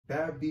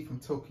Bad B from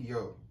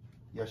Tokyo.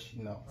 Yes,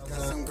 you know. Got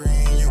some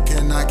green, you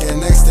cannot get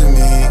next to me.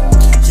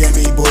 Yeah,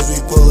 me boys, we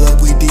pull up,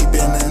 we deep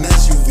in an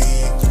SUV.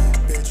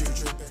 Bitch, you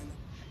tripping.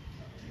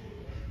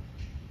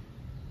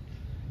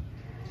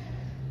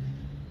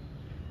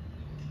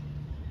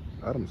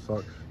 Adam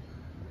sucks.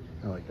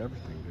 I like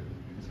everything, dude.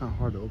 It's not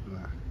hard to open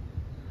that.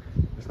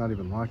 It's not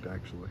even locked,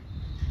 actually.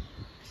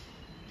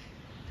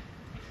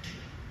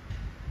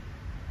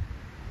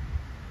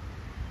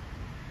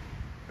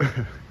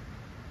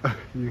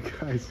 You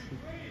guys.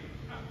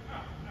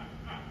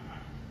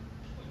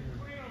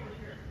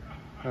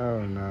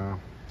 Oh no.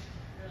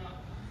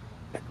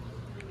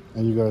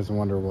 And you guys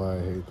wonder why I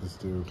hate this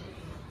dude.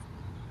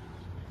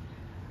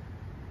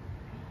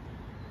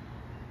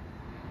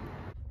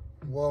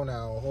 Whoa,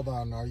 now hold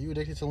on. Are you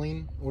addicted to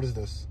lean? What is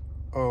this?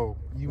 Oh,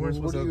 you weren't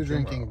supposed to. What are you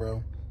drinking,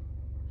 bro?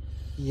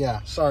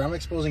 Yeah, sorry, I'm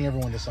exposing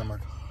everyone this summer.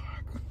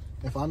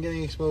 If I'm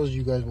getting exposed,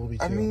 you guys will be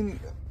too. I mean,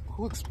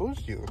 who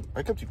exposed you?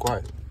 I kept you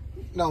quiet.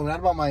 No, not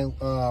about my,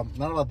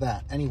 not about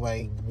that.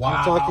 Anyway, wow.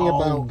 I'm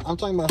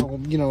talking about how,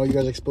 you know, you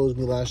guys exposed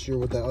me last year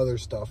with that other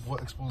stuff.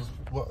 What exposed?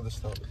 What other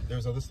stuff?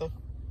 There's other stuff.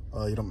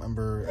 You don't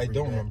remember? I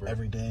don't remember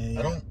every day.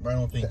 I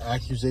don't think the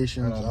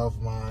accusations of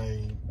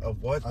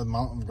what?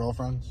 Amount of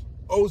girlfriends.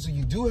 Oh, so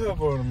you do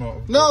have an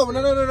amount? No. That's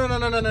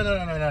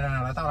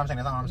not what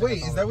I'm saying.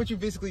 Wait, is that what you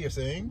basically are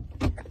saying?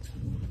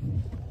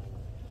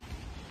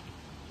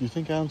 You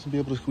think Adams will be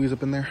able to squeeze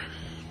up in there?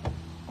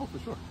 Oh, for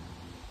sure.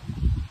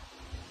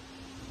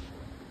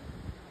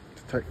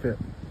 It's a tight fit.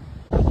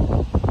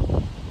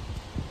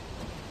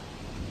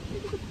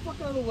 Get the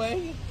fuck out of the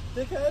way,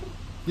 dickhead.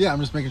 Yeah, I'm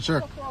just making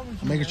sure.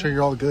 I'm making sure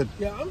you're all good.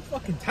 Yeah, I'm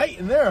fucking tight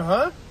in there,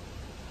 huh?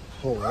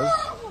 Pause.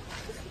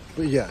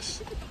 But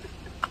yes.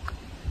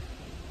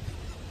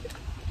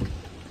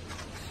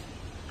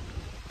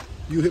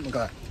 You hit my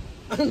guy.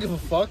 I don't give a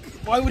fuck.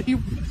 Why would he?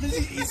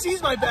 He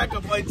sees my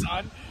backup lights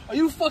on. Are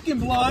you fucking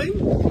blind?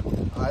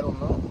 I don't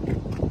know.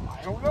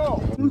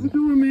 Close the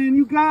door, man.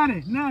 You got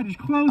it. Now just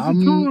close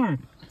the door.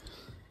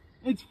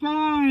 It's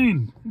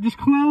fine. Just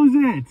close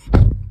it.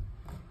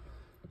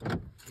 It's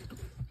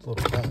a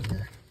little hot in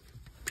here.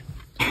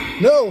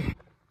 No!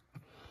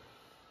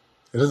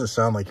 It doesn't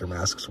sound like your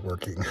mask's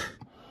working.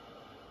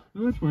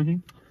 No, it's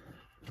working.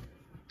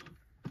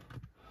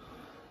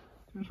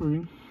 It's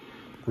working.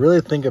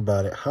 Really think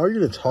about it. How are you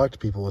going to talk to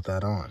people with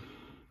that on?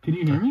 Can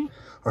you hear me?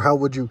 Or how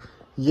would you...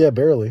 Yeah,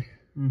 barely.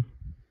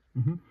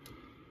 Mm-hmm.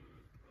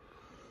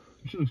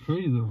 This shit looks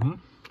crazy though, huh?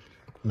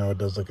 No, it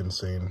does look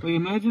insane. Like,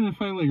 imagine if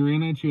I like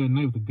ran at you at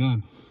night with a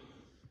gun.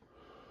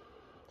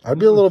 I'd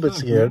be a little bit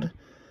scared. Man.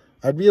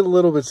 I'd be a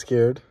little bit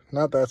scared.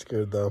 Not that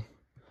scared, though.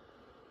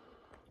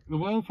 The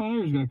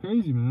wildfires got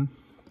crazy, man.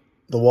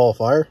 The wall of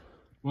fire?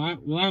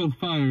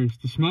 Wildfires.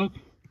 The smoke?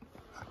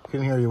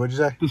 Couldn't hear you. What'd you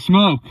say? The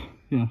smoke.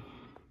 Yeah.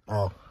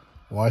 Oh.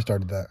 Well, I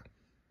started that.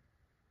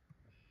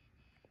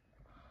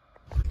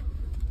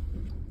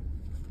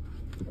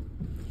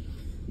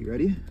 You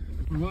ready?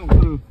 For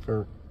what?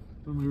 For...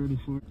 What am I ready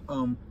for?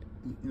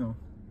 You know,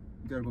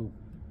 you gotta go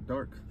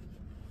dark.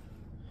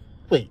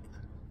 Wait.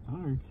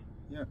 Dark?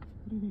 Yeah.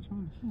 What are you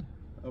trying to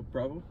say?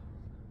 Bravo?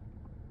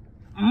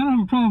 I don't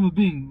have a problem with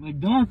being like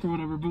dark or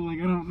whatever, but like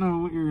I don't know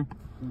what you're.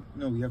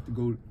 No, we have to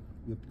go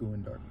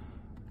in dark.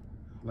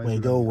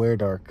 Wait, go where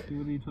dark?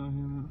 What are you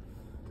talking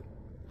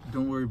about?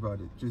 Don't worry about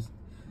it. Just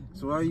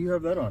so why you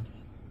have that on?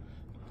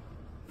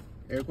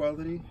 Air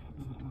quality?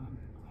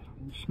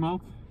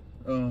 Smoke?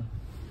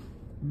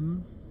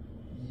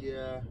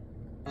 Yeah.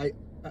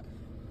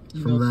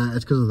 From that,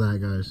 it's because of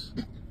that, guys.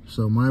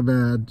 So my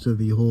bad to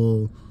the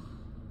whole.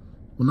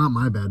 Well, not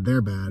my bad.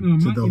 Their bad to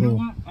the whole. Know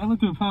what? I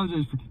like to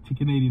apologize to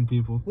Canadian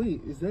people.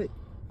 Wait, is that?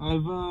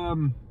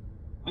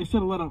 I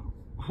said a lot of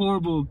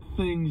horrible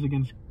things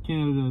against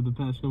Canada the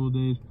past couple of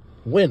days.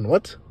 When?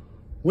 What?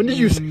 When did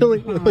you say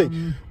like? Wait,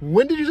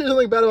 when did you say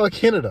something bad about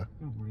Canada?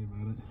 Don't worry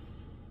about it.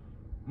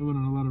 I went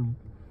on a lot of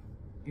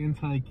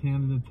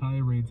anti-Canada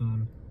tirades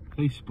on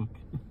Facebook.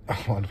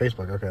 Oh, on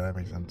Facebook. Okay, that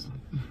makes sense.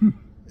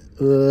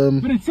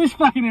 But it's this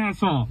fucking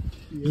asshole.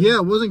 Yeah,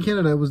 it wasn't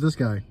Canada. It was this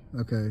guy.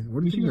 Okay.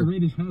 What We did should go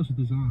raid his house with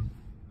this on.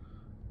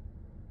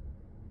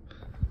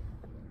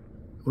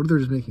 What if they're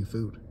just making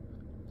food?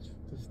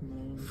 That's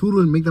not. Food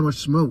wouldn't make that much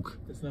smoke.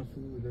 That's not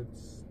food.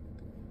 That's.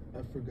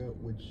 I forgot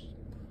which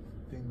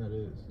thing that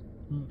is.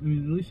 Well, I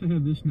mean, at least I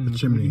have this now. The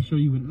chimney. I can show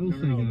you what else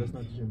I got. No, that's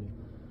not the chimney.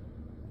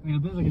 I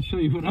got this. I can show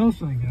you what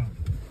else I got.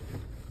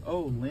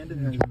 Oh, Landon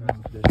has.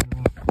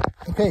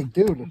 Okay,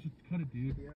 dude. Cut it, dude.